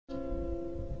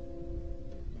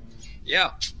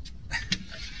Yeah.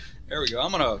 There we go.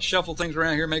 I'm going to shuffle things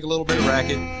around here, make a little bit of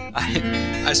racket.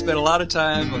 I spent a lot of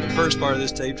time on the first part of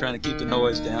this tape trying to keep the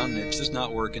noise down, and it's just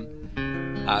not working.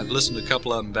 I've listened to a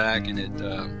couple of them back, and it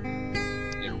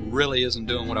really isn't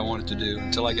doing what I want it to do.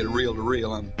 Until I get a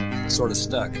reel-to-reel, I'm sort of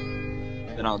stuck.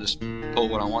 Then I'll just pull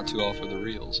what I want to off of the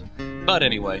reels. But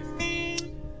anyway,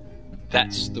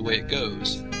 that's the way it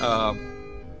goes.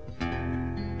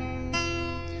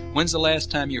 When's the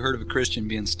last time you heard of a Christian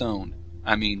being stoned?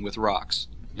 I mean, with rocks,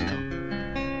 you know.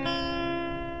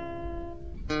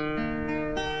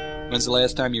 When's the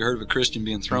last time you heard of a Christian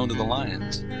being thrown to the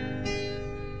lions?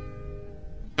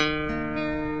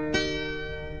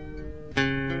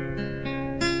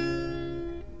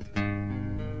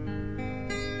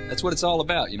 That's what it's all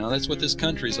about, you know. That's what this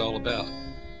country's all about.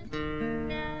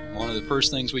 One of the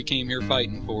first things we came here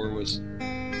fighting for was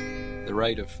the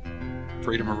right of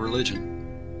freedom of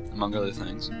religion, among other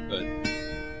things. But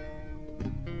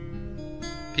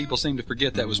people seem to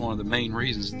forget that was one of the main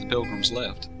reasons that the Pilgrims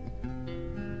left.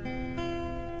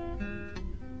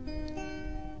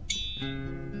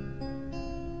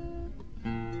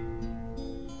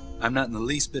 I'm not in the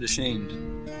least bit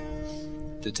ashamed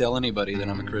to tell anybody that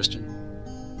I'm a Christian.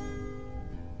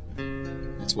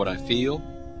 It's what I feel.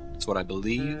 It's what I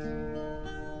believe.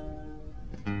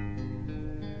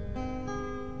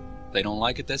 They don't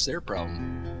like it, that's their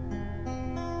problem.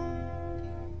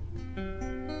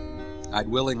 I'd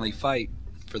willingly fight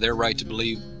for their right to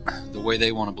believe the way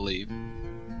they want to believe.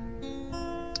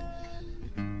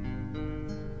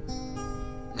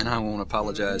 And I won't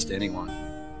apologize to anyone.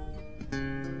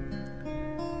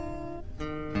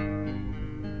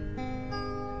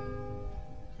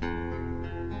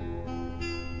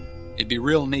 It'd be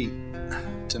real neat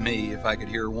to me if I could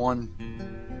hear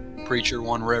one preacher,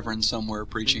 one reverend somewhere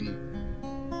preaching,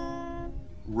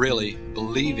 really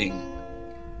believing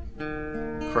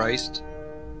Christ,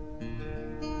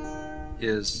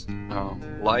 His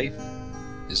life,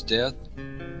 His death,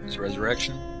 His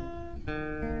resurrection.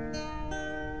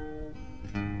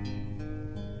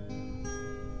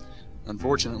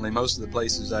 Unfortunately, most of the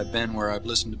places I've been where I've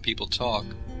listened to people talk,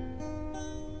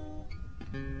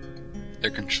 they're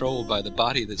controlled by the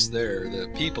body that's there, the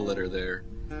people that are there,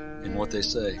 and what they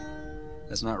say.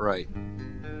 That's not right.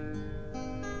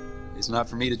 It's not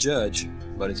for me to judge,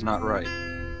 but it's not right.